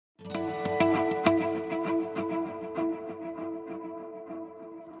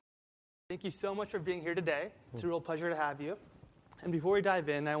Thank you so much for being here today. It's a real pleasure to have you. And before we dive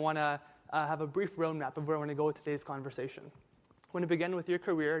in, I want to have a brief roadmap of where I want to go with today's conversation. I want to begin with your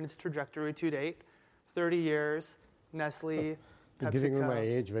career and its trajectory to date. 30 years, Nestle, PepsiCo. You're giving me my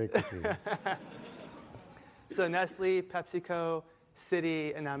age very quickly. So Nestle, PepsiCo,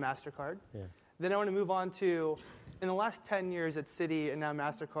 Citi, and now MasterCard. Yeah. Then I want to move on to, in the last 10 years at Citi and now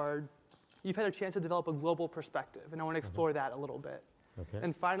MasterCard, you've had a chance to develop a global perspective, and I want to explore that a little bit. Okay.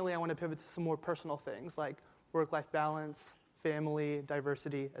 And finally, I want to pivot to some more personal things like work-life balance, family,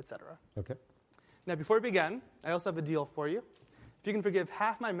 diversity, etc. Okay. Now, before we begin, I also have a deal for you. If you can forgive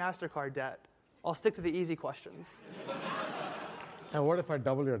half my MasterCard debt, I'll stick to the easy questions. And what if I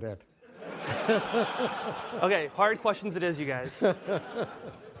double your debt? Okay, hard questions it is, you guys.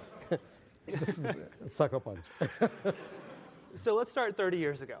 Sucker punch. So let's start 30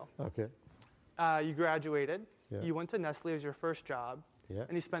 years ago. Okay. You graduated. Yeah. You went to Nestle as your first job. Yeah.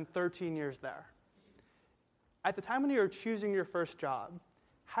 And you spent 13 years there. At the time when you were choosing your first job,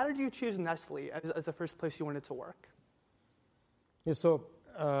 how did you choose Nestle as the first place you wanted to work? Yeah, so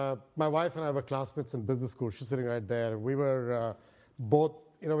my wife and I were classmates in business school. She's sitting right there. We were both,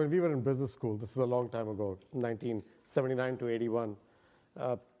 when we were in business school, this is a long time ago, 1979 to 81,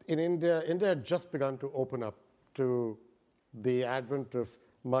 in India had just begun to open up to the advent of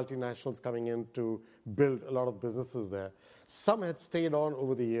multinationals coming in to build a lot of businesses there. Some had stayed on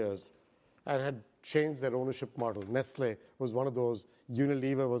over the years and had changed their ownership model. Nestle was one of those.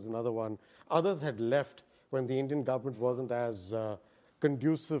 Unilever was another one. Others had left when the Indian government wasn't as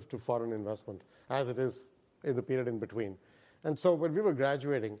conducive to foreign investment as it is in the period in between. And so when we were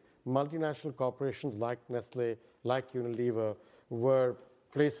graduating, multinational corporations like Nestle, like Unilever, were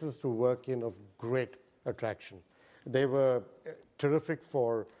places to work in of great attraction. They were terrific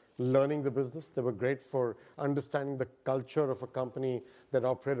for learning the business. They were great for understanding the culture of a company that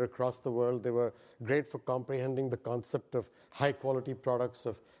operated across the world. They were great for comprehending the concept of high-quality products,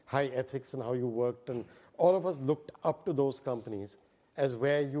 of high ethics and how you worked. And all of us looked up to those companies as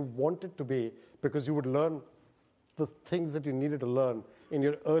where you wanted to be because you would learn the things that you needed to learn in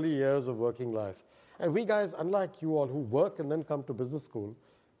your early years of working life. And we guys, unlike you all who work and then come to business school,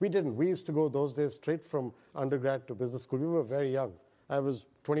 we didn't. We used to go those days straight from undergrad to business school. We were very young. I was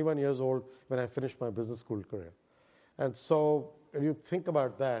 21 years old when I finished my business school career. And so when you think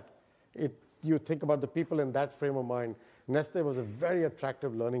about that, you think about the people in that frame of mind. Nestle was a very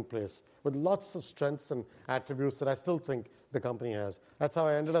attractive learning place with lots of strengths and attributes that I still think the company has. That's how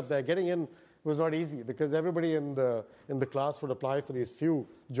I ended up there. Getting in was not easy because everybody in the class would apply for these few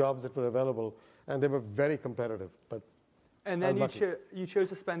jobs that were available, and they were very competitive. And then you chose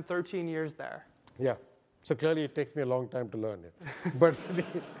to spend 13 years there. Yeah. So clearly it takes me a long time to learn it. But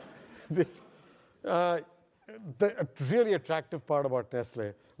the really attractive part about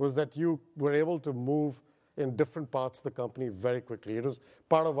Nestle was that you were able to move in different parts of the company very quickly. It was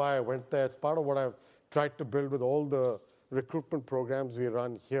part of why I went there. It's part of what I've tried to build with all the recruitment programs we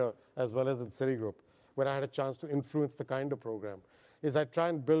run here as well as in Citigroup, where I had a chance to influence the kind of program, is I try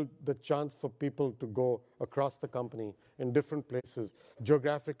and build the chance for people to go across the company in different places,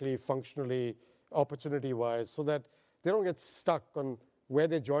 geographically, functionally, opportunity-wise, so that they don't get stuck on where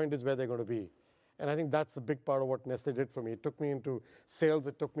they joined is where they're going to be. And I think that's a big part of what Nestle did for me. It took me into sales,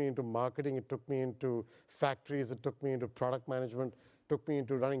 it took me into marketing, it took me into factories, it took me into product management, it took me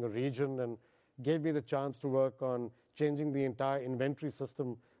into running a region, and gave me the chance to work on changing the entire inventory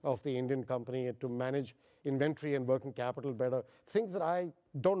system of the Indian company and to manage inventory and working capital better. Things that I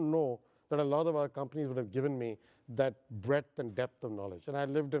don't know that a lot of our companies would have given me that breadth and depth of knowledge. And I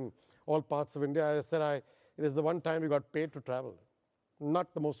lived in all parts of India. As I said, it is the one time you got paid to travel.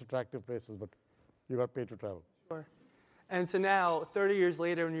 Not the most attractive places, but you got paid to travel. Sure. And so now, 30 years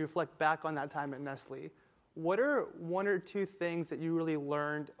later, when you reflect back on that time at Nestle, what are one or two things that you really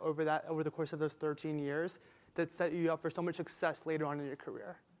learned over the course of those 13 years that set you up for so much success later on in your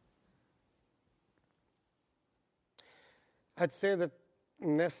career? I'd say that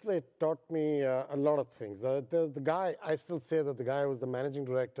Nestle taught me a lot of things. The guy, I still say that the guy who was the managing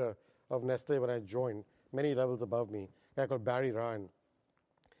director of Nestle when I joined, many levels above me, a guy called Barry Ryan,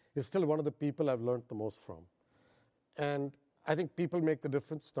 is still one of the people I've learned the most from. And I think people make the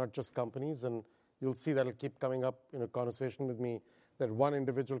difference, not just companies. And you'll see that it'll keep coming up in a conversation with me that one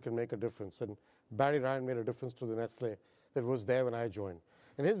individual can make a difference. And Barry Ryan made a difference to the Nestle that was there when I joined.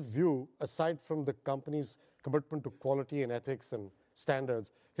 And his view, aside from the company's commitment to quality and ethics and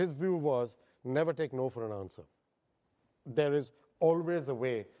standards, his view was never take no for an answer. There is always a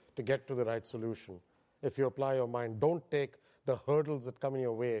way to get to the right solution if you apply your mind. Don't take the hurdles that come in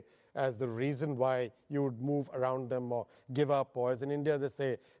your way as the reason why you would move around them or give up. Or as in India, they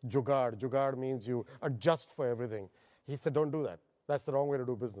say jugaad. Jugaad means you adjust for everything. He said, don't do that. That's the wrong way to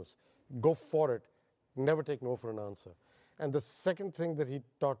do business. Go for it. Never take no for an answer. And the second thing that he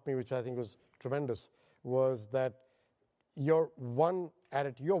taught me, which I think was tremendous, was that you're one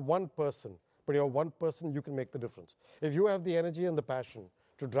person, but you're one person, you can make the difference. If you have the energy and the passion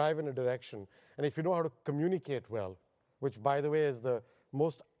to drive in a direction, and if you know how to communicate well, which, by the way, is the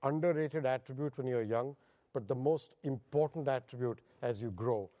most underrated attribute when you're young, but the most important attribute as you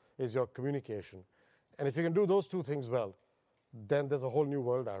grow is your communication. And if you can do those two things well, then there's a whole new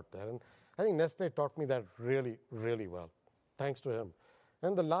world out there. And I think Nestle taught me that really, really well, thanks to him.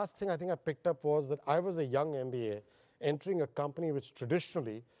 And the last thing I think I picked up was that I was a young MBA entering a company which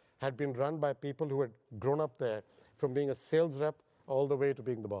traditionally had been run by people who had grown up there from being a sales rep all the way to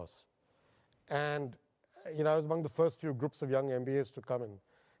being the boss. And I was among the first few groups of young MBAs to come in.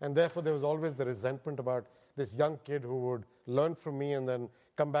 And therefore, there was always the resentment about this young kid who would learn from me and then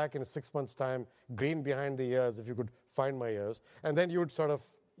come back in 6 months' time, green behind the ears, if you could find my ears. And then you would sort of,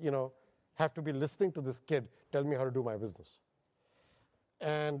 have to be listening to this kid tell me how to do my business.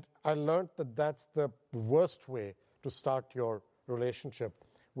 And I learned that that's the worst way to start your relationship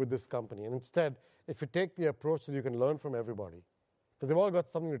with this company. And instead, if you take the approach that you can learn from everybody, because they've all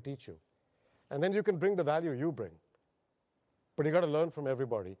got something to teach you, and then you can bring the value you bring, but you got to learn from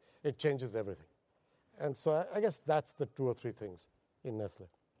everybody, it changes everything. And so I guess that's the 2 or 3 things in Nestle.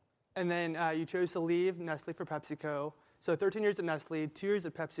 And then you chose to leave Nestle for PepsiCo. So 13 years at Nestle, 2 years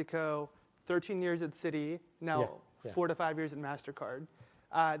at PepsiCo, 13 years at Citi, now 4 to 5 years at MasterCard.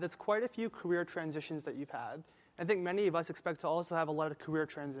 That's quite a few career transitions that you've had. I think many of us expect to also have a lot of career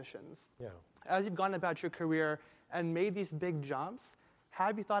transitions. Yeah. As you've gone about your career and made these big jumps,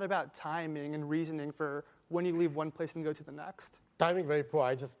 have you thought about timing and reasoning for when you leave one place and go to the next? Timing very poor.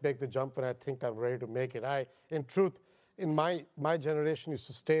 I just make the jump when I think I'm ready to make it. In truth, in my generation used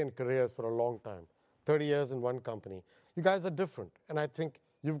to stay in careers for a long time, 30 years in one company. You guys are different, and I think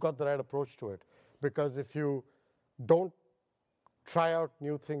you've got the right approach to it. Because if you don't try out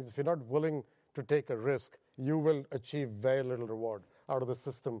new things, if you're not willing to take a risk, you will achieve very little reward out of the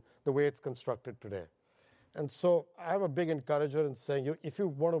system the way it's constructed today. And so I'm a big encourager in saying, if you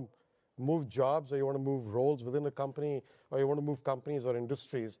want to move jobs or you want to move roles within a company or you want to move companies or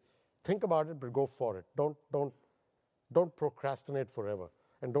industries, think about it, but go for it. Don't procrastinate forever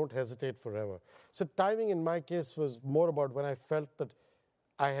and don't hesitate forever. So timing in my case was more about when I felt that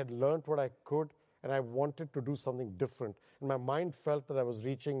I had learned what I could and I wanted to do something different. And my mind felt that I was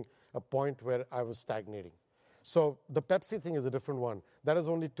reaching a point where I was stagnating. So the Pepsi thing is a different one. That is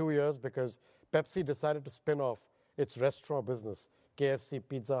only 2 years because Pepsi decided to spin off its restaurant business, KFC,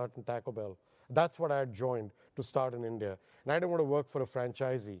 Pizza Hut, and Taco Bell. That's what I had joined to start in India. And I didn't want to work for a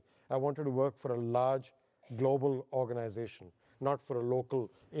franchisee. I wanted to work for a large global organization, not for a local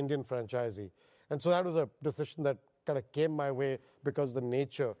Indian franchisee. And so that was a decision that kind of came my way because of the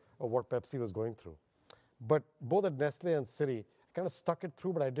nature of what Pepsi was going through. But both at Nestle and Citi, I kind of stuck it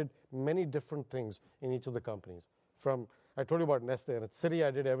through, but I did many different things in each of the companies. I told you about Nestle, and at Citi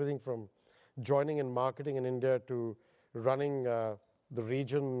I did everything from joining in marketing in India to running the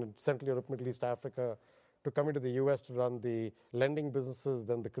region, Central Europe, Middle East, Africa, to coming to the US to run the lending businesses,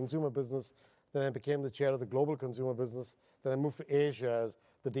 then the consumer business. Then I became the chair of the global consumer business. Then I moved to Asia, as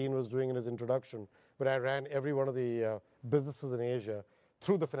the dean was doing in his introduction, where I ran every one of the businesses in Asia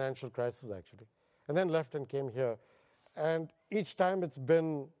through the financial crisis, actually. And then left and came here. And each time it's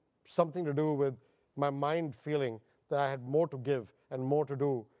been something to do with my mind feeling that I had more to give and more to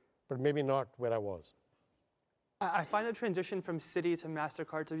do, but maybe not where I was. I find the transition from Citi to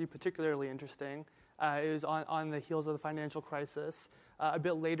MasterCard to be particularly interesting. It was on the heels of the financial crisis, a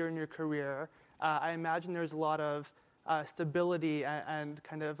bit later in your career. I imagine there's a lot of stability and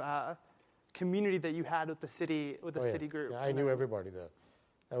kind of community that you had with the Citi group. Yeah, I knew everybody there.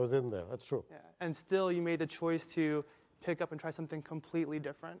 I was in there. That's true. Yeah. And still, you made the choice to pick up and try something completely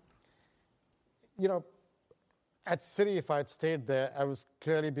different. At Citi, if I had stayed there, I was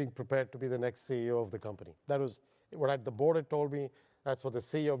clearly being prepared to be the next CEO of the company. That was what the board had told me. That's what the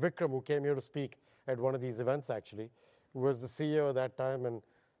CEO, Vikram, who came here to speak at one of these events, actually, was the CEO at that time, and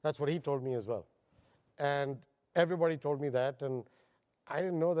that's what he told me as well. And everybody told me that, and I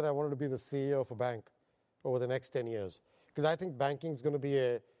didn't know that I wanted to be the CEO of a bank over the next 10 years. Because I think banking is going to be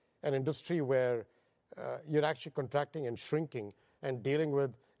an industry where you're actually contracting and shrinking and dealing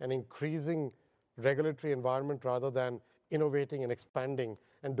with an increasing regulatory environment rather than innovating and expanding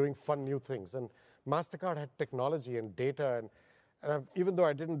and doing fun new things. And MasterCard had technology and data. And even though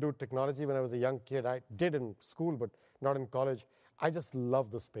I didn't do technology when I was a young kid, I did in school, but not in college. I just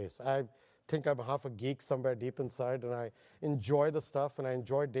love the space. I think I'm half a geek somewhere deep inside, and I enjoy the stuff, and I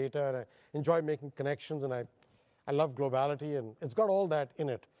enjoy data, and I enjoy making connections, and I love globality, and it's got all that in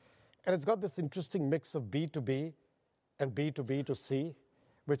it. And it's got this interesting mix of B2B and B2B2C,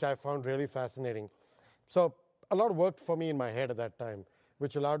 which I found really fascinating. So a lot worked for me in my head at that time,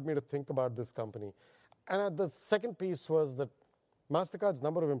 which allowed me to think about this company. And the second piece was that MasterCard's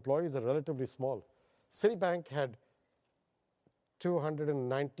number of employees are relatively small. Citibank had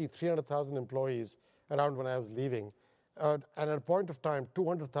 300,000 employees around when I was leaving. And at a point of time,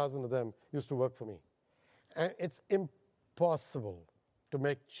 200,000 of them used to work for me. And it's impossible to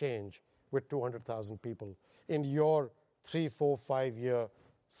make change with 200,000 people in your 3, 4, 5-year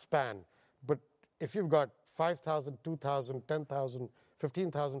span. But if you've got 5,000, 2,000, 10,000,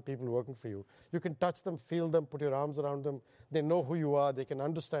 15,000 people working for you, you can touch them, feel them, put your arms around them. They know who you are. They can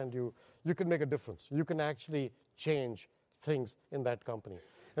understand you. You can make a difference. You can actually change things in that company.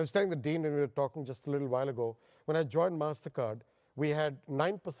 I was telling the dean when we were talking just a little while ago, when I joined MasterCard, we had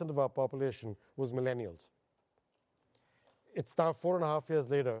 9% of our population was millennials. It's now 4.5 years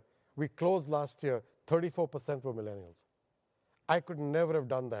later. We closed last year, 34% were millennials. I could never have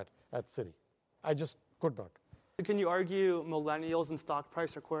done that at Citi. I just could not. Can you argue millennials and stock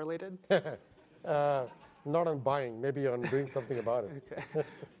price are correlated? Not on buying, maybe on doing something about it. Okay.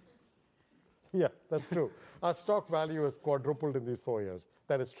 Yeah, that's true. Our stock value has quadrupled in these 4 years.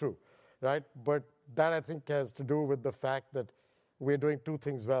 That is true, right? But that, I think, has to do with the fact that we're doing two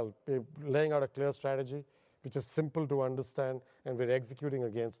things well. We're laying out a clear strategy, which is simple to understand, and we're executing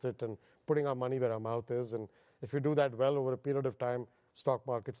against it and putting our money where our mouth is. And if you do that well over a period of time, stock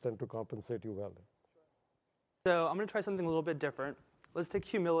markets tend to compensate you well. So I'm going to try something a little bit different. Let's take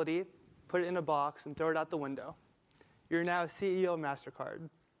humility, put it in a box, and throw it out the window. You're now CEO of MasterCard.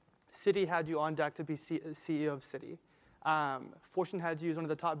 Citi had you on deck to be CEO of Citi. Fortune had you as one of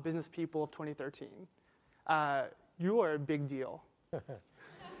the top business people of 2013. You are a big deal.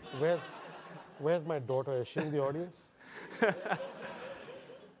 Where's my daughter? Is she in the audience?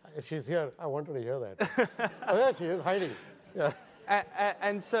 If she's here, I want her to hear that. Oh, there she is, hiding. Yeah.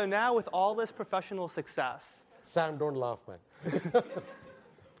 And so now with all this professional success... Sam, don't laugh, man.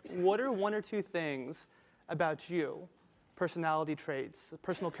 What are one or two things about you, personality traits,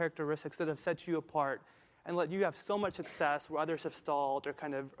 personal characteristics that have set you apart and let you have so much success where others have stalled or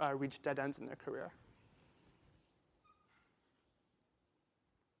kind of reached dead ends in their career?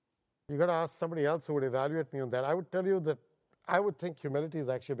 You got to ask somebody else who would evaluate me on that. I would tell you that I would think humility is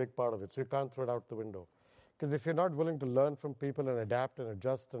actually a big part of it, so you can't throw it out the window. Because if you're not willing to learn from people and adapt and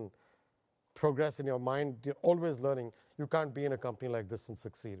adjust and progress in your mind, you're always learning, you can't be in a company like this and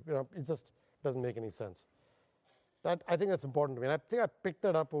succeed. It just doesn't make any sense. I think that's important to me. And I think I picked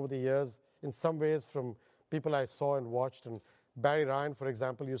that up over the years in some ways from people I saw and watched. And Barry Ryan, for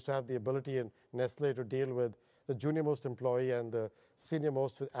example, used to have the ability in Nestle to deal with the junior-most employee and the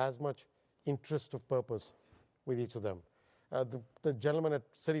senior-most with as much interest of purpose with each of them. The gentleman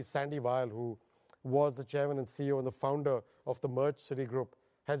at Citi, Sandy Weil, who was the chairman and CEO and the founder of the merged Citigroup,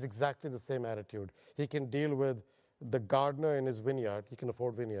 has exactly the same attitude. He can deal with the gardener in his vineyard. He can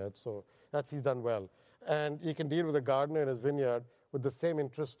afford vineyards, so he's done well. And he can deal with the gardener in his vineyard with the same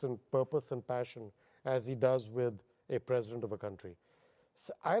interest and purpose and passion as he does with a president of a country.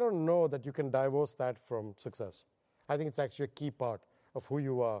 So I don't know that you can divorce that from success. I think it's actually a key part of who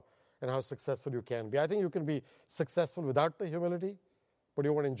you are and how successful you can be. I think you can be successful without the humility, but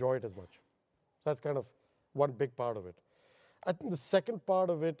you won't enjoy it as much. So that's kind of one big part of it. I think the second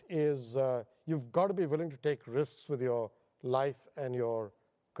part of it is you've got to be willing to take risks with your life and your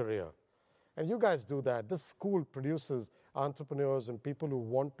career. And you guys do that. This school produces entrepreneurs and people who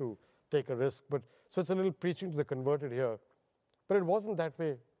want to take a risk. So it's a little preaching to the converted here. But it wasn't that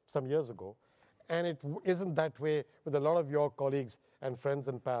way some years ago. And it isn't that way with a lot of your colleagues and friends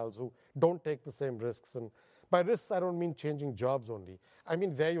and pals who don't take the same risks. And by risks, I don't mean changing jobs only. I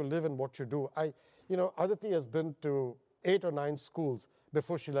mean where you live and what you do. Aditi has been to 8 or 9 schools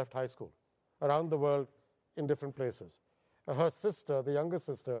before she left high school, around the world in different places. Her sister, the younger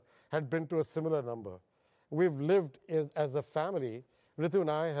sister, had been to a similar number. We've lived as a family. Ritu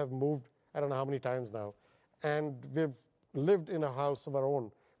and I have moved, I don't know how many times now, and we've lived in a house of our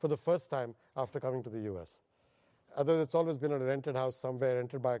own for the first time after coming to the US. Otherwise, it's always been a rented house somewhere,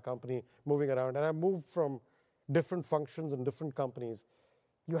 rented by a company, moving around. And I moved from different functions and different companies.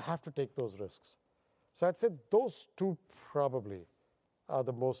 You have to take those risks. So I'd say those two probably are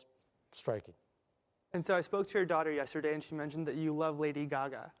the most striking. And so I spoke to your daughter yesterday, and she mentioned that you love Lady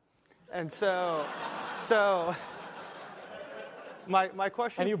Gaga. And so my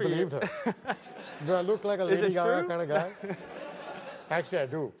question for you... And you believed her. Do I look like a Is it Lady Gaga true? kind of guy? Actually, I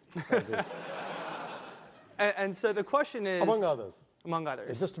do. And so the question is, Among others. among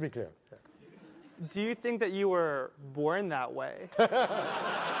others, Just to be clear. Yeah. do you think that you were born that way?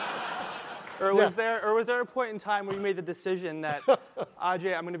 Or was there a point in time where you made the decision that,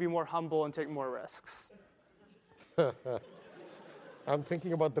 Ajay, I'm going to be more humble and take more risks? I'm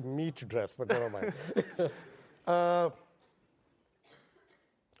thinking about the meat dress, but never mind.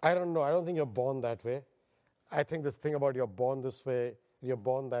 I don't know. I don't think you're born that way. I think this thing about you're born this way, you're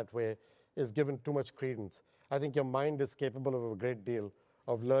born that way, is given too much credence. I think your mind is capable of a great deal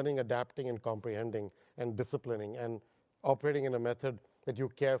of learning, adapting, and comprehending, and disciplining, and operating in a method that you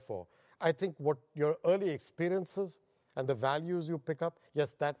care for. I think what your early experiences and the values you pick up,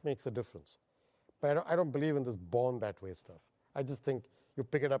 yes, that makes a difference. But I don't believe in this born that way stuff. I just think you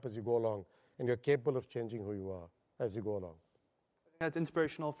pick it up as you go along, and you're capable of changing who you are as you go along. That's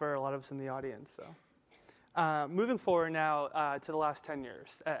inspirational for a lot of us in the audience. So, moving forward now to the last 10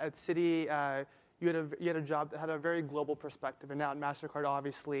 years. At Citi, you had a job that had a very global perspective, and now at MasterCard,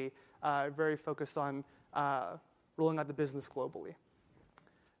 obviously, very focused on rolling out the business globally.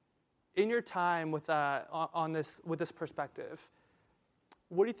 In your time with this perspective,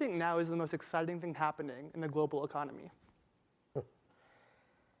 what do you think now is the most exciting thing happening in the global economy?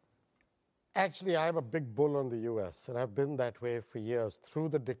 Actually, I'm a big bull on the U.S., and I've been that way for years. Through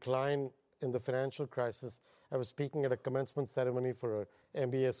the decline in the financial crisis, I was speaking at a commencement ceremony for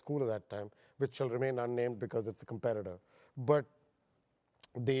an MBA school at that time, which shall remain unnamed because it's a competitor. But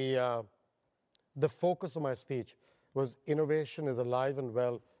the focus of my speech was innovation is alive and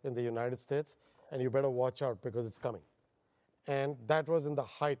well in the United States, and you better watch out because it's coming. And that was in the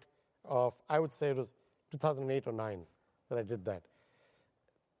height of, I would say it was 2008 or 9 that I did that.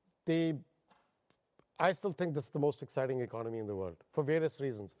 I still think this is the most exciting economy in the world for various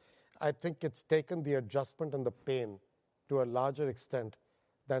reasons. I think it's taken the adjustment and the pain to a larger extent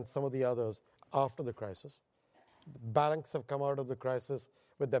than some of the others after the crisis. Banks have come out of the crisis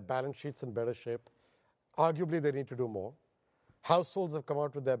with their balance sheets in better shape. Arguably, they need to do more. Households have come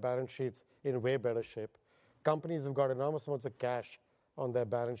out with their balance sheets in way better shape. Companies have got enormous amounts of cash on their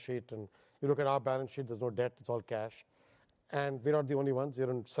balance sheet. And you look at our balance sheet, there's no debt, it's all cash. And we're not the only ones.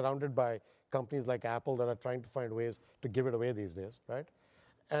 You're surrounded by companies like Apple that are trying to find ways to give it away these days, right?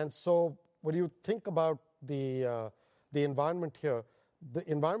 And so when you think about the environment here,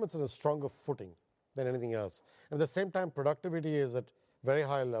 the environment's in a stronger footing than anything else. And at the same time, productivity is at very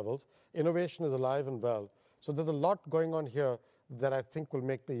high levels. Innovation is alive and well. So there's a lot going on here that I think will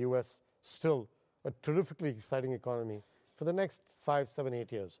make the U.S. still a terrifically exciting economy for the next 5, 7,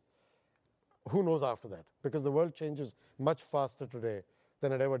 8 years. Who knows after that? Because the world changes much faster today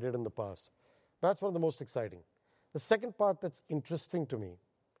than it ever did in the past. That's one of the most exciting. The second part that's interesting to me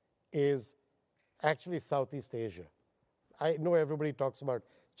is actually Southeast Asia. I know everybody talks about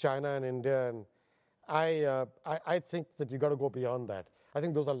China and India, and I think that you got to go beyond that. I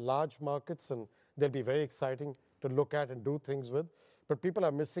think those are large markets, and they'll be very exciting to look at and do things with. But people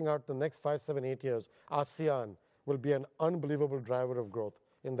are missing out the next 5, 7, 8 years. ASEAN will be an unbelievable driver of growth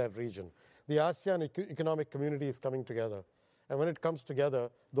in that region. The ASEAN economic community is coming together. And when it comes together,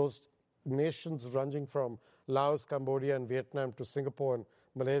 those nations ranging from Laos, Cambodia, and Vietnam to Singapore and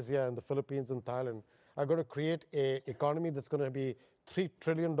Malaysia and the Philippines and Thailand are going to create an economy that's going to be $3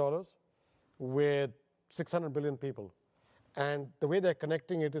 trillion with 600 billion people. And the way they're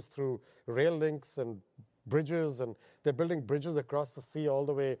connecting it is through rail links and bridges, and they're building bridges across the sea all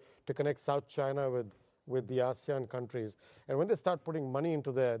the way to connect South China with the ASEAN countries. And when they start putting money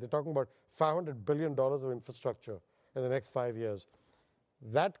into there, they're talking about $500 billion of infrastructure in the next 5 years.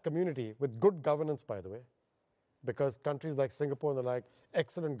 That community, with good governance, by the way, because countries like Singapore and the like,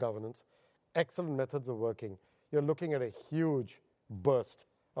 excellent governance, excellent methods of working, you're looking at a huge burst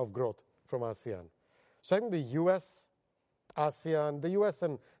of growth from ASEAN. So I think the U.S., ASEAN, the U.S.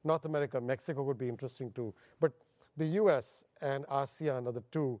 and North America, Mexico would be interesting too. But the U.S. and ASEAN are the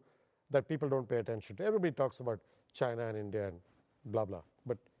two that people don't pay attention to. Everybody talks about China and India and blah, blah.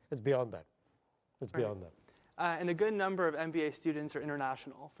 But it's beyond that. It's beyond that. And a good number of MBA students are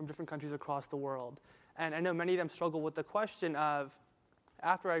international from different countries across the world. And I know many of them struggle with the question of,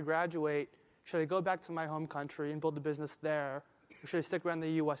 after I graduate, should I go back to my home country and build a business there, or should I stick around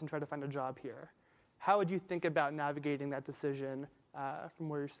the U.S. and try to find a job here? How would you think about navigating that decision from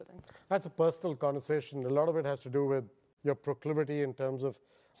where you're sitting? That's a personal conversation. A lot of it has to do with your proclivity in terms of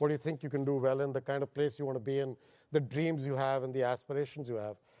what do you think you can do well in, the kind of place you want to be in, the dreams you have and the aspirations you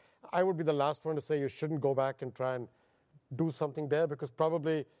have. I would be the last one to say you shouldn't go back and try and do something there, because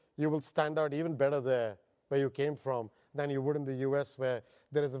probably you will stand out even better there where you came from than you would in the U.S., where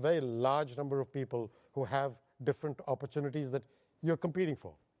there is a very large number of people who have different opportunities that you're competing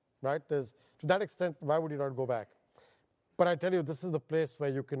for, right? To that extent, why would you not go back? But I tell you, this is the place where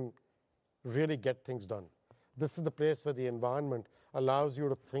you can really get things done. This is the place where the environment allows you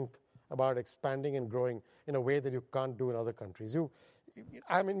to think about expanding and growing in a way that you can't do in other countries.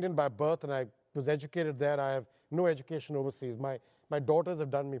 I'm Indian by birth, and I was educated there. I have no education overseas. My daughters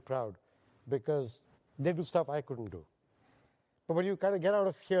have done me proud because they do stuff I couldn't do. But when you kind of get out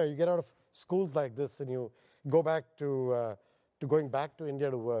of here, you get out of schools like this, and you go back to going back to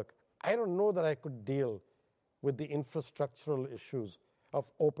India to work, I don't know that I could deal with the infrastructural issues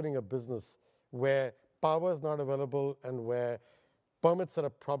of opening a business where power is not available and where permits are a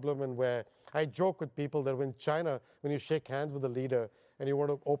problem, and where I joke with people that when China, when you shake hands with a leader and you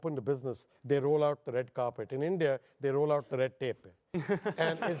want to open the business, they roll out the red carpet. In India, they roll out the red tape.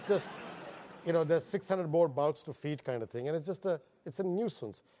 And it's just, there's 600 more mouths to feed kind of thing. And it's a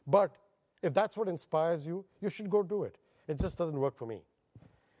nuisance. But if that's what inspires you, you should go do it. It just doesn't work for me.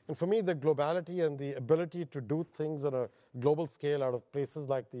 And for me, the globality and the ability to do things on a global scale out of places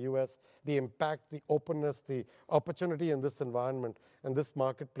like the US, the impact, the openness, the opportunity in this environment and this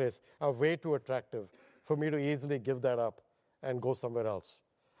marketplace are way too attractive for me to easily give that up and go somewhere else.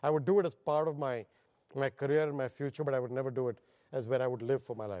 I would do it as part of my career and my future, but I would never do it as where I would live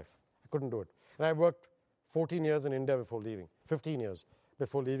for my life. I couldn't do it. And I worked 14 years in India before leaving, 15 years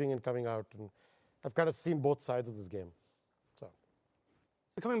before leaving and coming out. And I've kind of seen both sides of this game.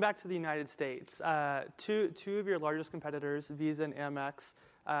 Coming back to the United States, two of your largest competitors, Visa and Amex,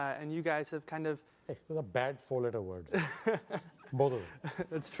 and you guys have kind of... Hey, those are bad four-letter words. Both of them.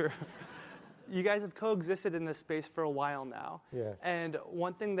 That's true. You guys have coexisted in this space for a while now. Yeah. And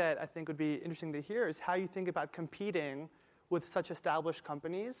one thing that I think would be interesting to hear is how you think about competing with such established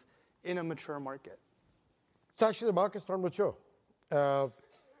companies in a mature market. So actually, the market's not mature. 85%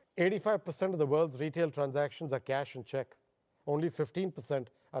 of the world's retail transactions are cash and check. Only 15%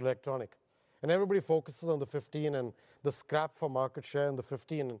 are electronic. And everybody focuses on the 15 and the scrap for market share in the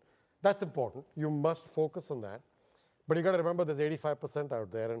 15. And that's important. You must focus on that. But you got to remember there's 85%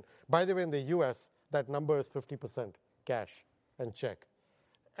 out there. And by the way, in the US, that number is 50% cash and check.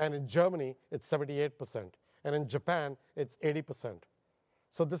 And in Germany, it's 78%. And in Japan, it's 80%.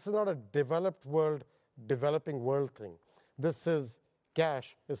 So this is not a developed world, developing world thing. This is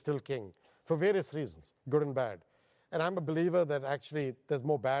cash is still king for various reasons, good and bad. And I'm a believer that actually there's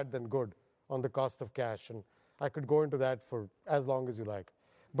more bad than good on the cost of cash. And I could go into that for as long as you like.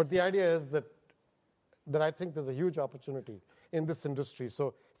 But the idea is that I think there's a huge opportunity in this industry.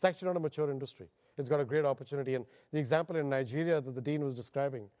 So it's actually not a mature industry. It's got a great opportunity. And the example in Nigeria that the dean was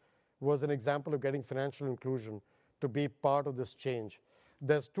describing was an example of getting financial inclusion to be part of this change.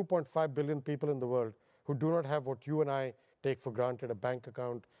 There's 2.5 billion people in the world who do not have what you and I take for granted, a bank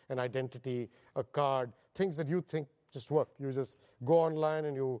account, an identity, a card, things that you think just work. You just go online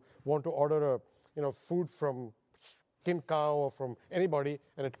and you want to order food from Kin Cow or from anybody,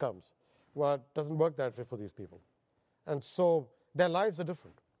 and it comes. Well, it doesn't work that way for these people. And so their lives are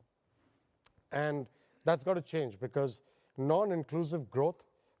different. And that's got to change because non-inclusive growth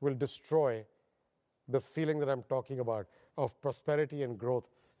will destroy the feeling that I'm talking about of prosperity and growth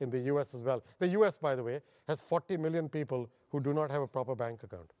in the US as well. The US, by the way, has 40 million people who do not have a proper bank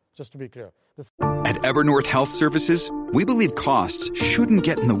account, just to be clear. At Evernorth Health Services, we believe costs shouldn't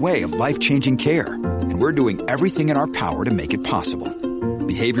get in the way of life-changing care, and we're doing everything in our power to make it possible.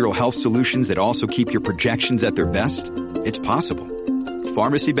 Behavioral health solutions that also keep your projections at their best? It's possible.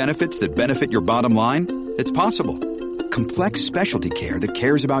 Pharmacy benefits that benefit your bottom line? It's possible. Complex specialty care that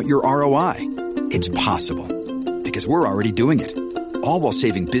cares about your ROI? It's possible. Because we're already doing it. All while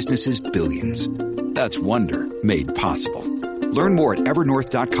saving businesses billions. That's Wonder made possible. Learn more at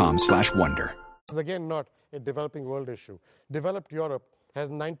evernorth.com/wonder. It's again not a developing world issue. Developed Europe has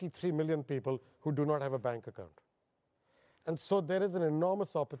 93 million people who do not have a bank account. And so there is an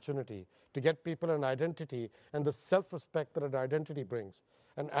enormous opportunity to get people an identity and the self-respect that an identity brings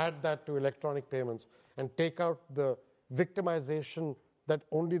and add that to electronic payments and take out the victimization that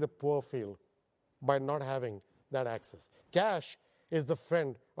only the poor feel by not having that access. Cash is the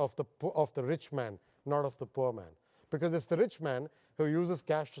friend of the rich man, not of the poor man. Because it's the rich man who uses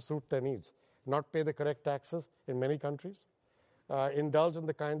cash to suit their needs, not pay the correct taxes in many countries, indulge in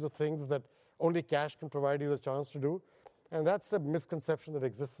the kinds of things that only cash can provide you the chance to do. And that's a misconception that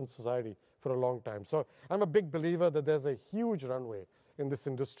exists in society for a long time. So I'm a big believer that there's a huge runway in this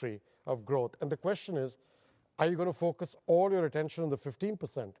industry of growth. And the question is, are you going to focus all your attention on the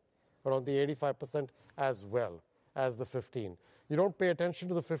 15% or on the 85% as well as the 15? You don't pay attention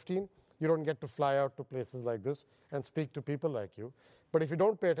to the 15, you don't get to fly out to places like this and speak to people like you. But if you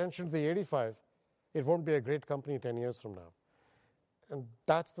don't pay attention to the 85, it won't be a great company 10 years from now. And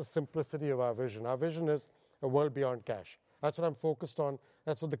that's the simplicity of our vision. Our vision is a world beyond cash. That's what I'm focused on.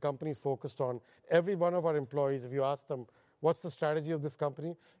 That's what the company's focused on. Every one of our employees, if you ask them, what's the strategy of this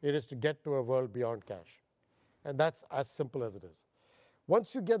company? It is to get to a world beyond cash. And that's as simple as it is.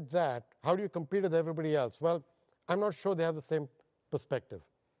 Once you get that, how do you compete with everybody else? Well, I'm not sure they have the same perspective.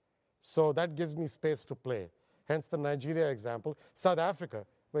 So that gives me space to play. Hence the Nigeria example. South Africa,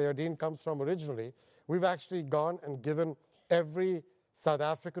 where your dean comes from originally, we've actually gone and given every South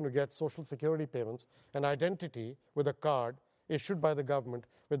African who gets social security payments an identity with a card issued by the government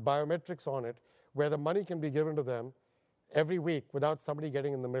with biometrics on it, where the money can be given to them every week without somebody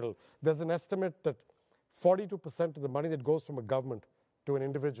getting in the middle. There's an estimate that 42% of the money that goes from a government to an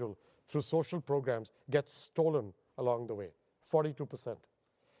individual through social programs gets stolen along the way. 42%.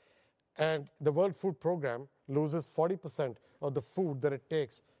 And the World Food Program loses 40% of the food that it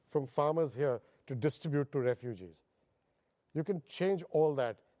takes from farmers here to distribute to refugees. You can change all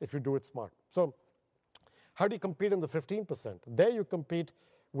that if you do it smart. So how do you compete in the 15%? There you compete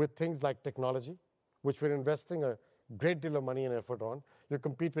with things like technology, which we're investing a great deal of money and effort on. You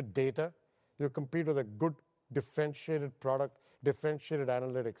compete with data. You compete with a good differentiated product, differentiated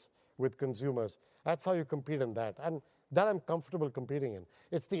analytics with consumers. That's how you compete in that. And that I'm comfortable competing in.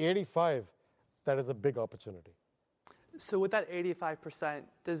 It's the 85 that is a big opportunity. So with that 85%,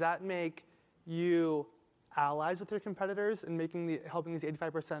 does that make you allies with your competitors in helping these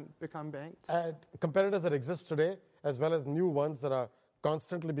 85% become banked? Competitors that exist today, as well as new ones that are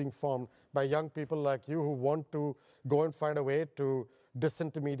constantly being formed by young people like you who want to go and find a way to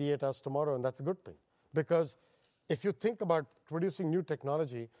disintermediate us tomorrow, and that's a good thing. Because if you think about producing new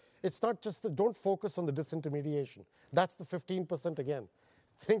technology, it's not just don't focus on the disintermediation. That's the 15% again.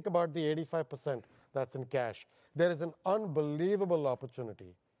 Think about the 85% that's in cash. There is an unbelievable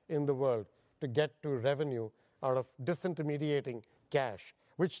opportunity in the world to get to revenue out of disintermediating cash,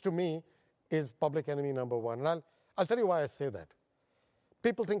 which to me is public enemy number one. And I'll tell you why I say that.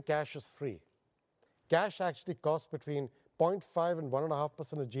 People think cash is free. Cash actually costs between 0.5 and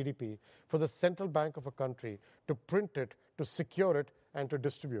 1.5% of GDP for the central bank of a country to print it, to secure it, and to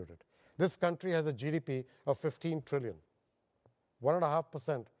distribute it. This country has a GDP of 15 trillion.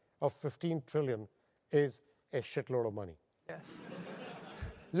 1.5% of 15 trillion is a shitload of money. Yes.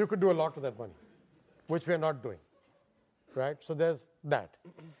 You could do a lot with that money, which we are not doing, right? So there's that.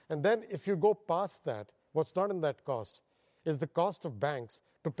 And then if you go past that, what's not in that cost is the cost of banks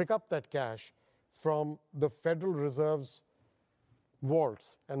to pick up that cash from the Federal Reserve's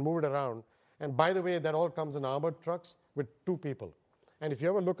vaults and move it around. And by the way, that all comes in armored trucks with 2 people. And if you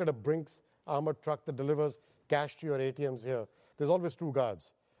ever look at a Brinks armored truck that delivers cash to your ATMs here, there's always 2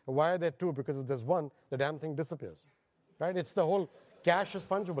 guards. Why are there 2? Because if there's one, the damn thing disappears, right? It's the whole cash is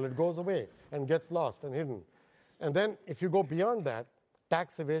fungible. It goes away and gets lost and hidden. And then if you go beyond that,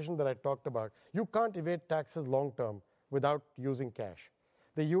 tax evasion that I talked about, you can't evade taxes long term without using cash.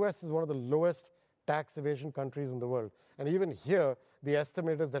 The US is one of the lowest tax evasion countries in the world. And even here, the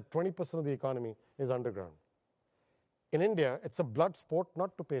estimate is that 20% of the economy is underground. In India, it's a blood sport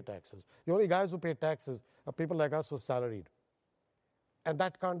not to pay taxes. The only guys who pay taxes are people like us who are salaried. And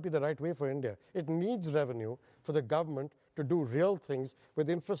that can't be the right way for India. It needs revenue for the government to do real things with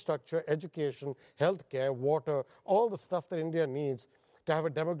infrastructure, education, healthcare, water, all the stuff that India needs to have a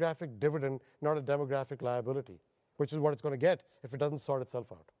demographic dividend, not a demographic liability, which is what it's going to get if it doesn't sort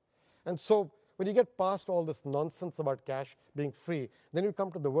itself out. And so when you get past all this nonsense about cash being free, then you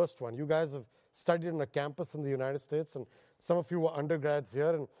come to the worst one. You guys have studied on a campus in the United States, and some of you were undergrads here,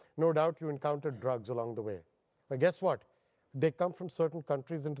 and no doubt you encountered drugs along the way. But guess what? They come from certain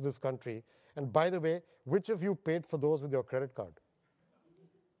countries into this country. And by the way, which of you paid for those with your credit card?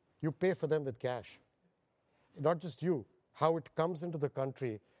 You pay for them with cash. Not just you, how it comes into the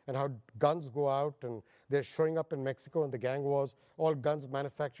country and how guns go out and they're showing up in Mexico in the gang wars, all guns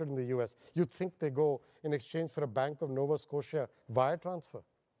manufactured in the US. You think they go in exchange for a Bank of Nova Scotia wire transfer.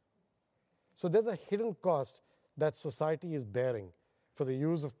 So there's a hidden cost that society is bearing for the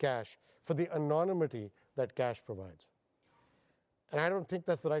use of cash, for the anonymity that cash provides. And I don't think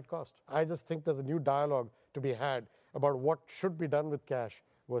that's the right cost. I just think there's a new dialogue to be had about what should be done with cash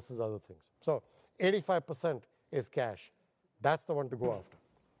versus other things. So 85% is cash. That's the one to go after.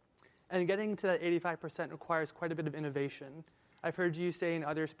 And getting to that 85% requires quite a bit of innovation. I've heard you say in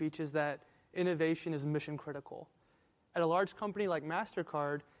other speeches that innovation is mission critical. At a large company like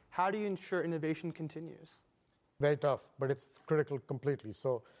MasterCard, how do you ensure innovation continues? Very tough, but it's critical completely.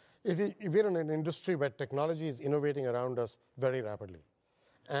 So if we're in an industry where technology is innovating around us very rapidly,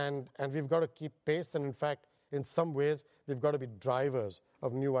 and we've got to keep pace, and in fact, in some ways, we've got to be drivers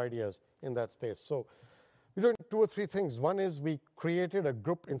of new ideas in that space. So we're doing 2 or 3 things. One is we created a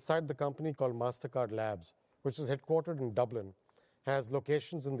group inside the company called MasterCard Labs, which is headquartered in Dublin, has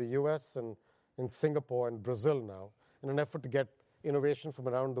locations in the US and in Singapore and Brazil now, in an effort to get innovation from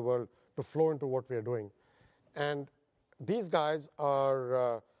around the world to flow into what we are doing. And these guys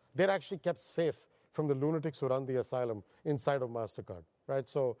are, they're actually kept safe from the lunatics who run the asylum inside of MasterCard, right?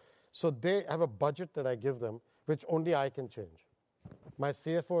 So they have a budget that I give them, which only I can change. My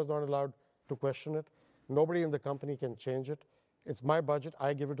CFO is not allowed to question it. Nobody in the company can change it. It's my budget.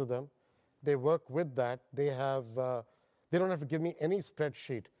 I give it to them. They work with that. They don't have to give me any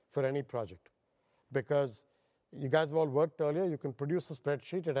spreadsheet for any project, because you guys have all worked earlier. You can produce a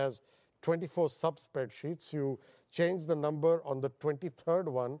spreadsheet. It has 24 sub-spreadsheets. You change the number on the 23rd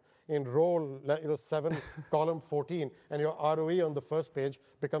one in row 7, column 14, and your ROE on the first page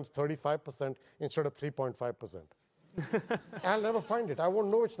becomes 35% instead of 3.5%. I'll never find it. I won't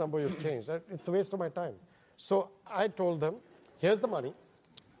know which number you've changed. It's a waste of my time. So I told them, here's the money.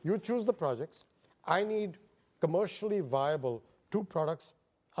 You choose the projects. I need commercially viable 2 products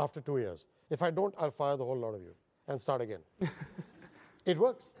after 2 years. If I don't, I'll fire the whole lot of you and start again. It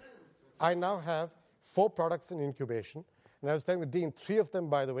works. I now have 4 products in incubation. And I was telling the dean, 3 of them,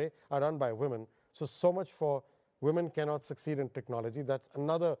 by the way, are run by women. So much for women cannot succeed in technology. That's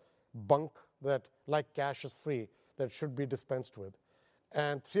another bunk that, like cash is free, that should be dispensed with.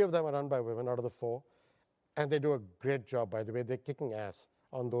 And 3 of them are run by women out of the 4. And they do a great job, by the way. They're kicking ass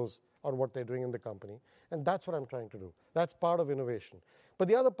on what they're doing in the company. And that's what I'm trying to do. That's part of innovation. But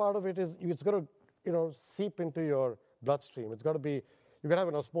the other part of it is it's got to seep into your bloodstream. It's got to be, you've got to have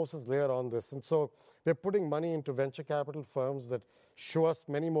an osmosis layer on this. And so we're putting money into venture capital firms that show us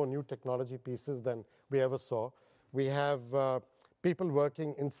many more new technology pieces than we ever saw. We have people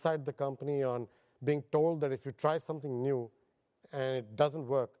working inside the company on being told that if you try something new and it doesn't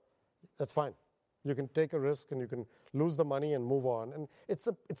work, that's fine. You can take a risk and you can lose the money and move on. And it's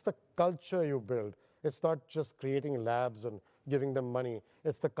the culture you build. It's not just creating labs and giving them money.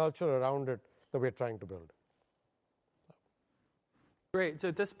 It's the culture around it that we're trying to build. Great. So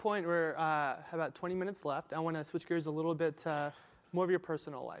at this point, we're about 20 minutes left. I want to switch gears a little bit to more of your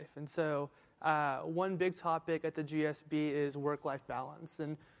personal life. And so one big topic at the GSB is work-life balance.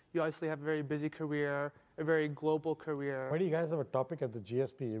 And you obviously have a very busy career, a very global career. Why do you guys have a topic at the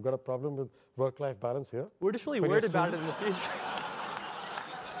GSB? You've got a problem with work-life balance here? We're just really worried about it in the future.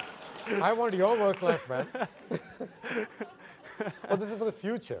 I want your work-life, man. Oh, this is for the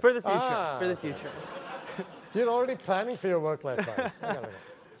future. For the future. For the future. You're already planning for your work-life balance. I got it.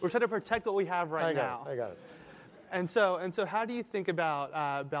 We're trying to protect what we have right now. I got it. And so how do you think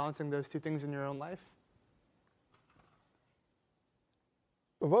about balancing those 2 things in your own life?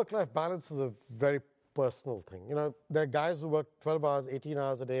 Work-life balance is a very personal thing. There are guys who work 12 hours, 18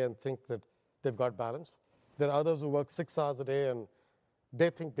 hours a day and think that they've got balance. There are others who work 6 hours a day and they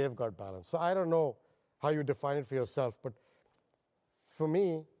think they've got balance. So I don't know how you define it for yourself, but for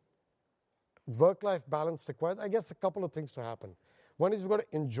me, work-life balance requires, I guess, a couple of things to happen. One is you've got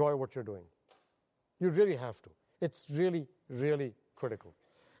to enjoy what you're doing. You really have to. It's really, really critical.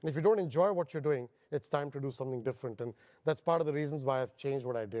 And if you don't enjoy what you're doing, it's time to do something different. And that's part of the reasons why I've changed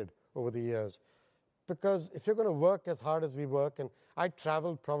what I did over the years. Because if you're going to work as hard as we work, and I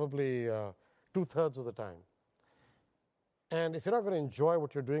travel probably 2/3 of the time. And if you're not going to enjoy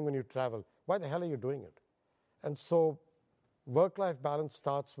what you're doing when you travel, why the hell are you doing it? And so work-life balance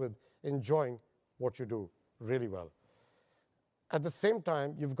starts with enjoying what you do really well. At the same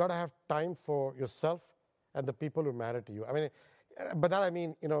time, you've got to have time for yourself and the people who matter to you. I mean, but that I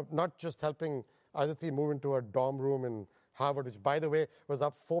mean, not just helping Aditi move into a dorm room in Harvard, which, by the way, was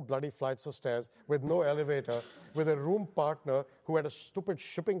up 4 bloody flights of stairs with no elevator, with a room partner who had a stupid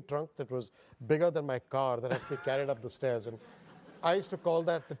shipping trunk that was bigger than my car that had to be carried up the stairs. And I used to call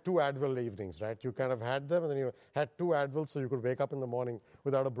that the 2 Advil evenings, right? You kind of had them, and then you had 2 Advils so you could wake up in the morning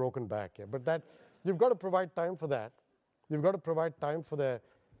without a broken back. Yeah. But that, you've got to provide time for that. You've got to provide time for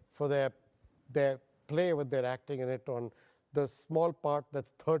their play with their acting in it on the small part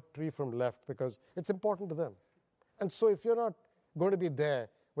that's third tree from left, because it's important to them. And so if you're not going to be there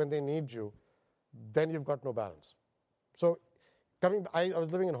when they need you, then you've got no balance. So I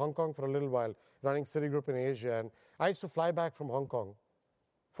was living in Hong Kong for a little while, running Citigroup in Asia, and I used to fly back from Hong Kong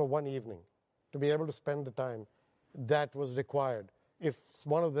for one evening to be able to spend the time that was required if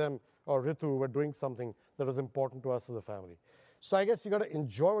one of them or Ritu were doing something that was important to us as a family. So I guess you got to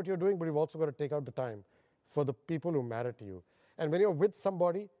enjoy what you're doing, but you've also got to take out the time for the people who matter to you. And when you're with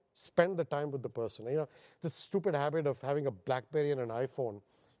somebody, spend the time with the person. This stupid habit of having a BlackBerry and an iPhone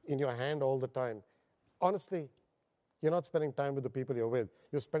in your hand all the time, honestly, you're not spending time with the people you're with.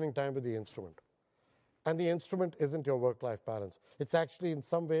 You're spending time with the instrument. And the instrument isn't your work-life balance. It's actually, in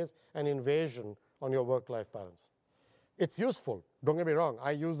some ways, an invasion on your work-life balance. It's useful. Don't get me wrong.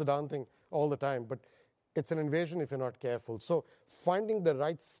 I use the darn thing all the time, but it's an invasion if you're not careful. So finding the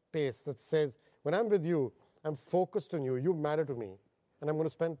right space that says, when I'm with you, I'm focused on you, you matter to me, and I'm going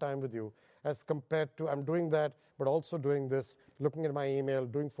to spend time with you, as compared to I'm doing that, but also doing this, looking at my email,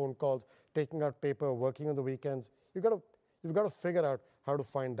 doing phone calls, taking out paper, working on the weekends. You've got to figure out how to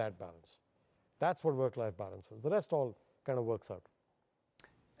find that balance. That's what work-life balance is. The rest all kind of works out.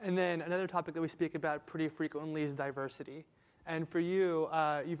 And then another topic that we speak about pretty frequently is diversity. And for you,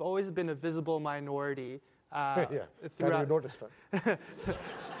 you've always been a visible minority throughout, noticed, right?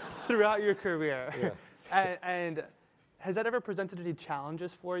 throughout your career. Yeah. And has that ever presented any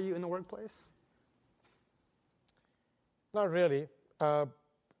challenges for you in the workplace? Not really. The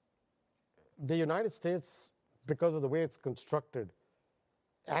United States, because of the way it's constructed,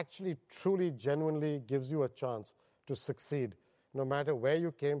 actually truly, genuinely gives you a chance to succeed, no matter where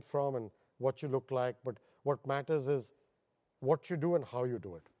you came from and what you look like. But what matters is what you do and how you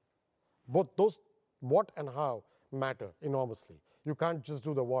do it. Both those, what and how, matter enormously. You can't just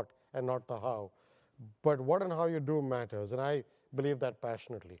do the what and not the how. But what and how you do matters, and I believe that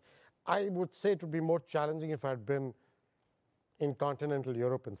passionately. I would say it would be more challenging if I'd been in continental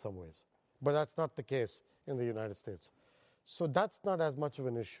Europe in some ways. But that's not the case in the United States. So that's not as much of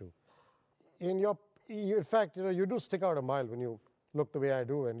an issue. In fact, you do stick out a mile when you look the way I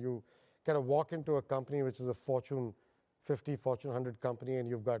do, and you kind of walk into a company which is a Fortune 50, Fortune 100 company, and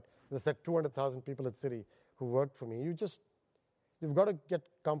you've got, as I said, 200,000 people at Citi who work for me. You've got to get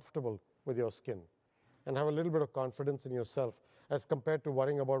comfortable with your skin and have a little bit of confidence in yourself as compared to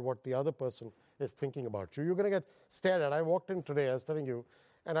worrying about what the other person is thinking about you. You're going to get stared at. I walked in today, I was telling you,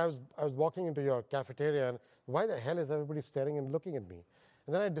 and I was walking into your cafeteria, and why the hell is everybody staring and looking at me?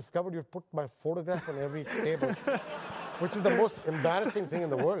 And then I discovered you put my photograph on every table, which is the most embarrassing thing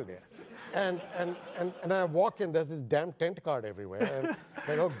in the world. Yeah. And I walk in, there's this damn tent card everywhere, and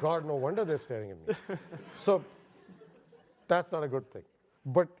like, oh God, no wonder they're staring at me. So that's not a good thing.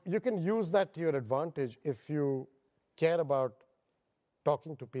 But you can use that to your advantage if you care about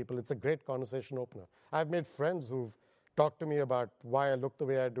talking to people. It's a great conversation opener. I've made friends who've talked to me about why I look the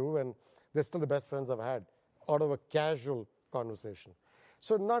way I do, and they're still the best friends I've had out of a casual conversation.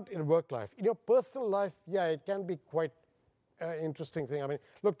 So not in work life. In your personal life, yeah, it can be quite an interesting thing. I mean,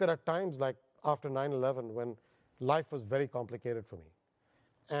 look, there are times like after 9/11 when life was very complicated for me.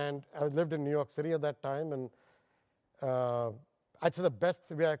 And I lived in New York City at that time, and I'd say the best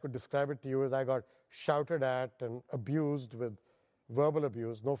way I could describe it to you is I got shouted at and abused with verbal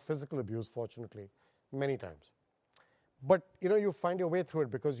abuse, no physical abuse, fortunately, many times. But, you find your way through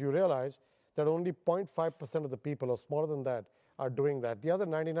it because you realize that only 0.5% of the people, or smaller than that, are doing that. The other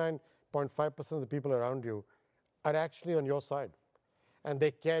 99.5% of the people around you are actually on your side. And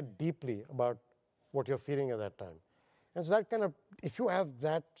they care deeply about what you're feeling at that time. And so that kind of, if you have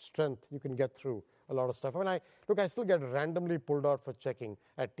that strength, you can get through a lot of stuff. I mean, I still get randomly pulled out for checking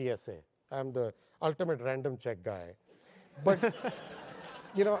at TSA. I'm the ultimate random check guy. But,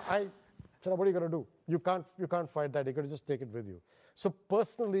 so what are you going to do? You can't fight that. You got to just take it with you. So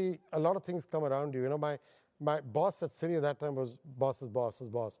personally, a lot of things come around you. My boss at Citi at that time was boss's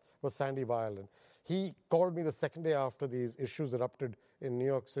boss was Sandy Weil. And he called me the second day after these issues erupted in New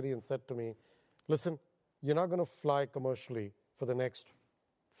York City and said to me, listen, you're not going to fly commercially for the next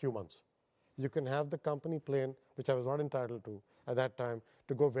few months. You can have the company plane, which I was not entitled to at that time,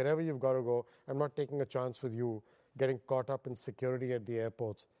 to go wherever you've got to go. I'm not taking a chance with you getting caught up in security at the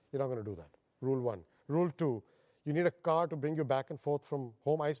airports. You're not going to do that. Rule 1. Rule 2, you need a car to bring you back and forth from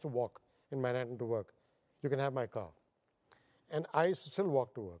home. I used to walk in Manhattan to work. You can have my car. And I used to still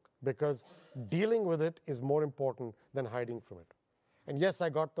walk to work because dealing with it is more important than hiding from it. And yes, I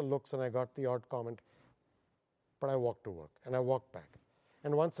got the looks and I got the odd comment, but I walked to work and I walked back.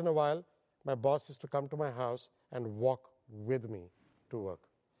 And once in a while, my boss used to come to my house and walk with me to work.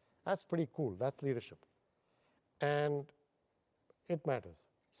 That's pretty cool. That's leadership. And it matters.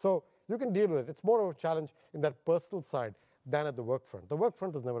 So you can deal with it. It's more of a challenge in that personal side than at the work front. The work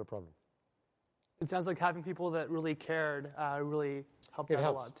front is never a problem. It sounds like having people that really cared really helped out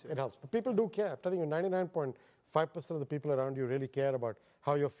a lot too. It helps. But people do care. I'm telling you, 99.5% of the people around you really care about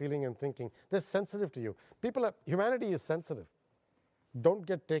how you're feeling and thinking. They're sensitive to you. Humanity is sensitive. Don't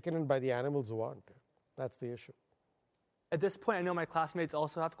get taken in by the animals who aren't. That's the issue. At this point, I know my classmates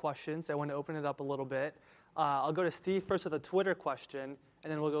also have questions. I want to open it up a little bit. I'll go to Steve first with a Twitter question,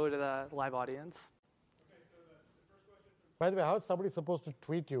 and then we'll go to the live audience. Okay, so the first question from By the way, how is somebody supposed to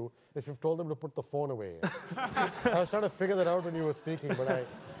tweet you if you've told them to put the phone away? I was trying to figure that out when you were speaking, but I...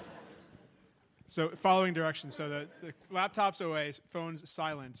 So following directions. So the laptop's away, phone's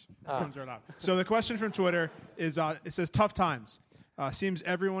silent, phones are loud. So the question from Twitter is, it says, tough times. Seems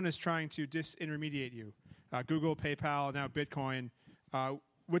everyone is trying to disintermediate you. Google, PayPal, now Bitcoin.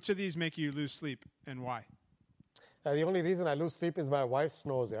 Which of these make you lose sleep and why? The only reason I lose sleep is my wife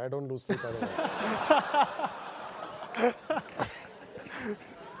snores. I don't lose sleep otherwise.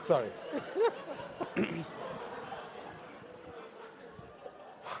 Sorry.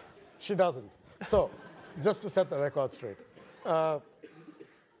 She doesn't. So, just to set the record straight, I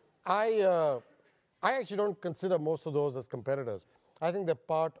actually don't consider most of those as competitors. I think they're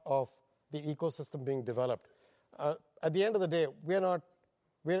part of the ecosystem being developed. At the end of the day,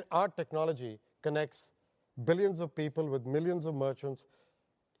 our technology connects billions of people with millions of merchants,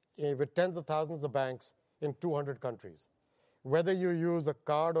 with tens of thousands of banks in 200 countries. Whether you use a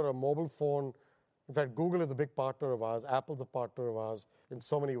card or a mobile phone, in fact, Google is a big partner of ours, Apple's a partner of ours in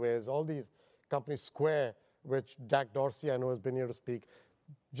so many ways. All these companies, Square, which Jack Dorsey I know has been here to speak.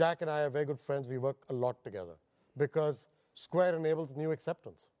 Jack and I are very good friends. We work a lot together because Square enables new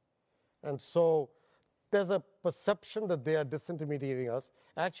acceptance. And so there's a perception that they are disintermediating us.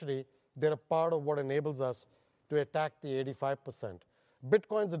 Actually, they're a part of what enables us to attack the 85%.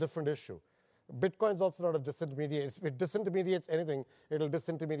 Bitcoin's a different issue. Bitcoin's also not a disintermediate. If it disintermediates anything, it'll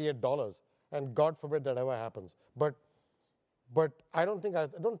disintermediate dollars. And God forbid that ever happens. But I don't think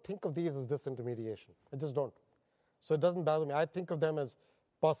of these as disintermediation. I just don't. So it doesn't bother me. I think of them as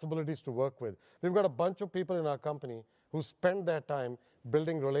possibilities to work with. We've got a bunch of people in our company who spend their time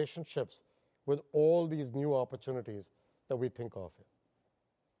building relationships with all these new opportunities that we think of.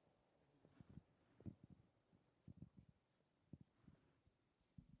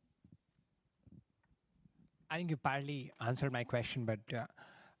 I think you partly answered my question, but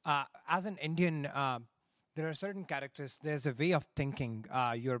as an Indian, there are certain characters, there's a way of thinking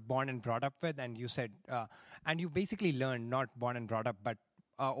you're born and brought up with, and you said, and you basically learned, not born and brought up, but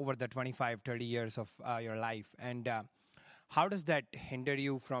over the 25, 30 years of your life. And how does that hinder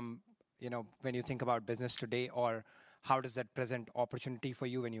you from, when you think about business today, or how does that present opportunity for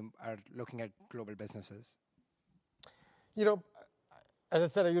you when you are looking at global businesses? As I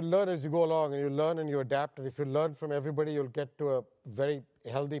said, you learn as you go along, and you learn and you adapt. And if you learn from everybody, you'll get to a very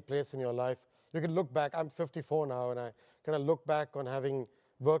healthy place in your life. You can look back. I'm 54 now, and I kind of look back on having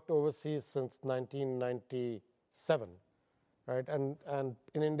worked overseas since 1997, right? And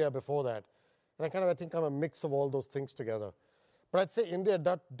in India before that. And I think I'm a mix of all those things together. But I'd say India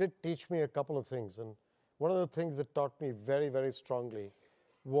did teach me a couple of things. And one of the things that taught me very, very strongly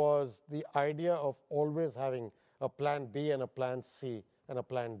was the idea of always having a plan B and a plan C and a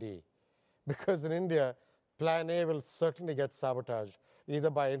plan D. Because in India, plan A will certainly get sabotaged, either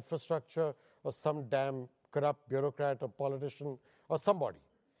by infrastructure or some damn corrupt bureaucrat or politician or somebody.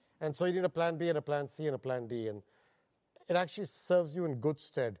 And so you need a plan B and a plan C and a plan D. And it actually serves you in good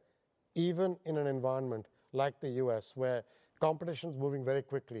stead, even in an environment like the US, where competition is moving very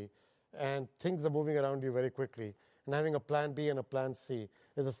quickly and things are moving around you very quickly. And having a plan B and a plan C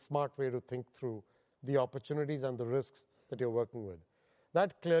is a smart way to think through the opportunities and the risks that you're working with.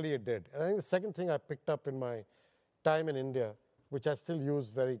 That clearly it did. And I think the second thing I picked up in my time in India, which I still use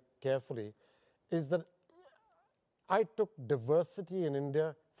very carefully, is that I took diversity in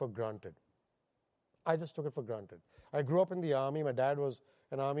India for granted. I just took it for granted. I grew up in the army. My dad was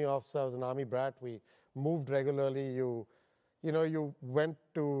an army officer. I was an army brat. We moved regularly. You went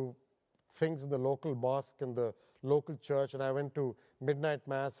to things in the local mosque and the local church, and I went to midnight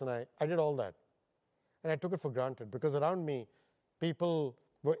mass, and I did all that. And I took it for granted because around me, people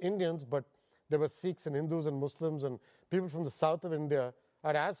were Indians, but there were Sikhs and Hindus and Muslims, and people from the south of India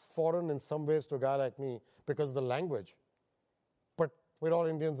are as foreign in some ways to a guy like me because of the language. But we're all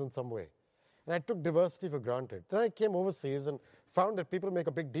Indians in some way. And I took diversity for granted. Then I came overseas and found that people make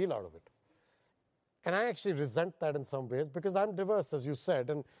a big deal out of it. And I actually resent that in some ways because I'm diverse, as you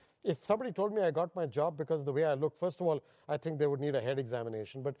said. And if somebody told me I got my job because of the way I look, first of all, I think they would need a head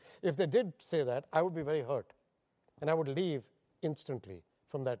examination. But if they did say that, I would be very hurt. And I would leave instantly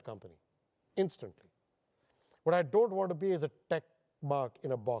from that company. Instantly. What I don't want to be is a tech mark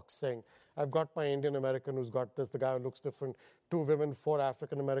in a box saying, I've got my Indian American who's got this, the guy who looks different, 2 women, 4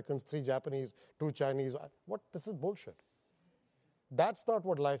 African Americans, 3 Japanese, 2 Chinese. What? This is bullshit. That's not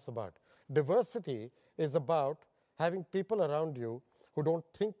what life's about. Diversity is about having people around you who don't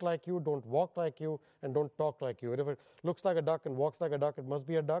think like you, don't walk like you, and don't talk like you. And if it looks like a duck and walks like a duck, it must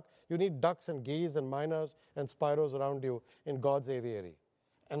be a duck. You need ducks and geese and miners and spiros around you in God's aviary.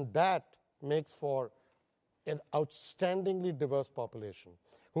 And that makes for an outstandingly diverse population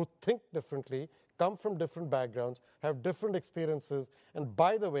who think differently, come from different backgrounds, have different experiences, and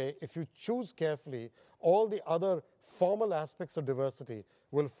by the way, if you choose carefully, all the other formal aspects of diversity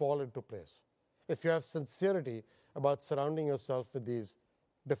will fall into place. If you have sincerity about surrounding yourself with these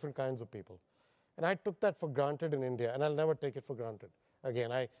different kinds of people. And I took that for granted in India, and I'll never take it for granted.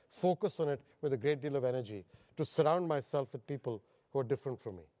 Again, I focus on it with a great deal of energy to surround myself with people who are different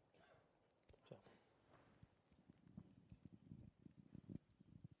from me.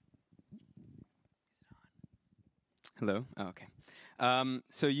 Hello. Oh, okay.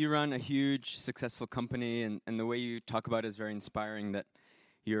 So you run a huge, successful company, and the way you talk about it is very inspiring, that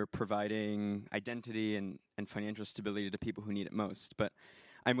you're providing identity and financial stability to people who need it most. But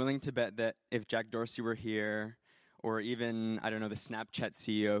I'm willing to bet that if Jack Dorsey were here, or even, I don't know, the Snapchat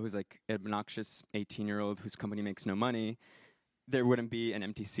CEO who's like an obnoxious 18-year-old whose company makes no money, there wouldn't be an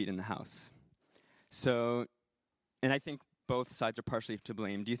empty seat in the House. So, and I think both sides are partially to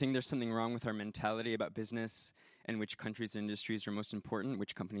blame. Do you think there's something wrong with our mentality about business and which countries and industries are most important,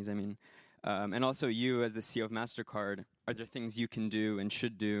 which companies, I mean? And also you, as the CEO of MasterCard, are there things you can do and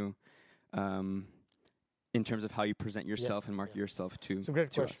should do in terms of how you present yourself and market yourself to It's a great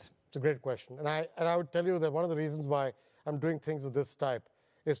question. us? It's a great question. And I would tell you that one of the reasons why I'm doing things of this type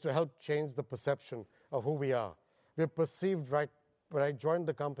is to help change the perception of who we are. We're perceived, right, when I joined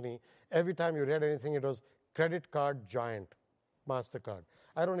the company, every time you read anything, it was credit card giant, MasterCard.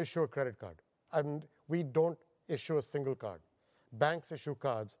 I don't issue a credit card. And we don't issue a single card. Banks issue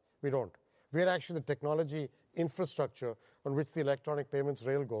cards. We don't. We're actually the technology infrastructure on which the electronic payments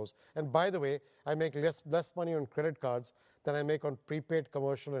rail goes. And by the way, I make less money on credit cards than I make on prepaid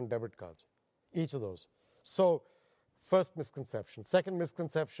commercial and debit cards, each of those. So first misconception. Second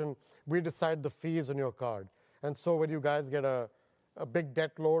misconception, we decide the fees on your card. And so when you guys get a big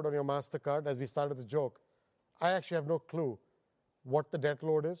debt load on your MasterCard, as we started the joke, I actually have no clue what the debt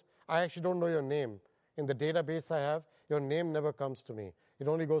load is. I actually don't know your name. In the database I have, your name never comes to me. It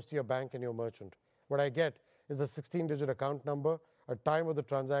only goes to your bank and your merchant. What I get is a 16-digit account number, a time of the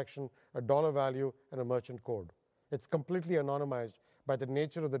transaction, a dollar value, and a merchant code. It's completely anonymized by the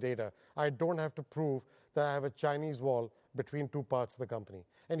nature of the data. I don't have to prove that I have a Chinese wall between two parts of the company.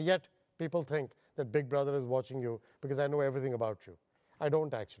 And yet, people think that Big Brother is watching you because I know everything about you. I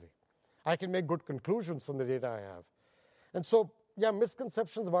don't actually. I can make good conclusions from the data I have. And so, yeah,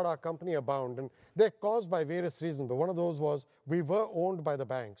 misconceptions about our company abound, and they're caused by various reasons. But one of those was we were owned by the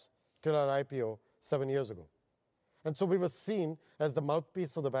banks till our IPO 7 years ago. And so we were seen as the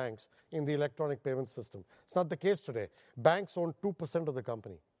mouthpiece of the banks in the electronic payment system. It's not the case today. Banks own 2% of the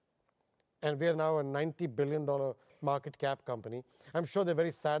company. And we are now a $90 billion market cap company. I'm sure they're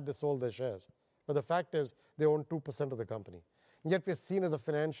very sad they sold their shares. But the fact is they own 2% of the company. And yet we're seen as a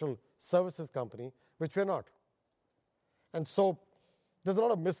financial services company, which we're not. And so there's a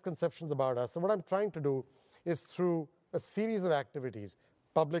lot of misconceptions about us. And what I'm trying to do is through a series of activities,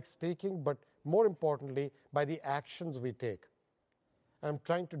 public speaking, but more importantly, by the actions we take. I'm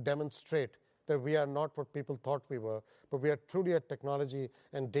trying to demonstrate that we are not what people thought we were, but we are truly a technology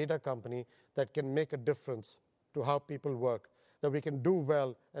and data company that can make a difference to how people work, that we can do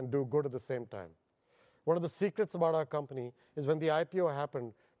well and do good at the same time. One of the secrets about our company is when the IPO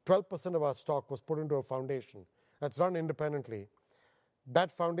happened, 12% of our stock was put into a foundation that's run independently.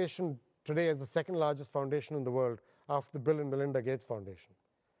 That foundation today is the second largest foundation in the world after the Bill and Melinda Gates Foundation.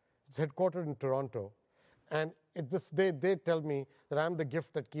 It's headquartered in Toronto. And they tell me that I'm the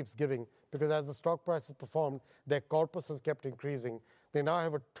gift that keeps giving, because as the stock price has performed, their corpus has kept increasing. They now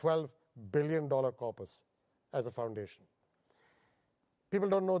have a $12 billion corpus as a foundation. People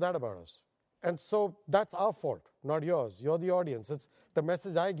don't know that about us. And so that's our fault, not yours. You're the audience. It's the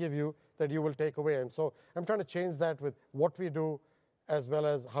message I give you that you will take away. And so I'm trying to change that with what we do as well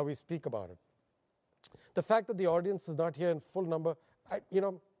as how we speak about it. The fact that the audience is not here in full number,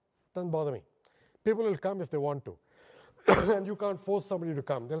 doesn't bother me. People will come if they want to. And you can't force somebody to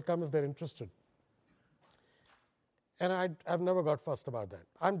come. They'll come if they're interested. And I've never got fussed about that.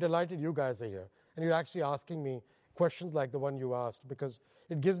 I'm delighted you guys are here. And you're actually asking me questions like the one you asked, because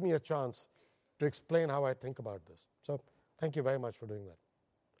it gives me a chance to explain how I think about this. So thank you very much for doing that.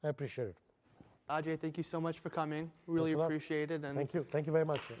 I appreciate it. Ajay, thank you so much for coming. Really appreciate it. And thank you. Thank you very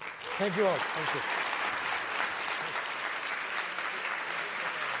much. Thank you all. Thank you.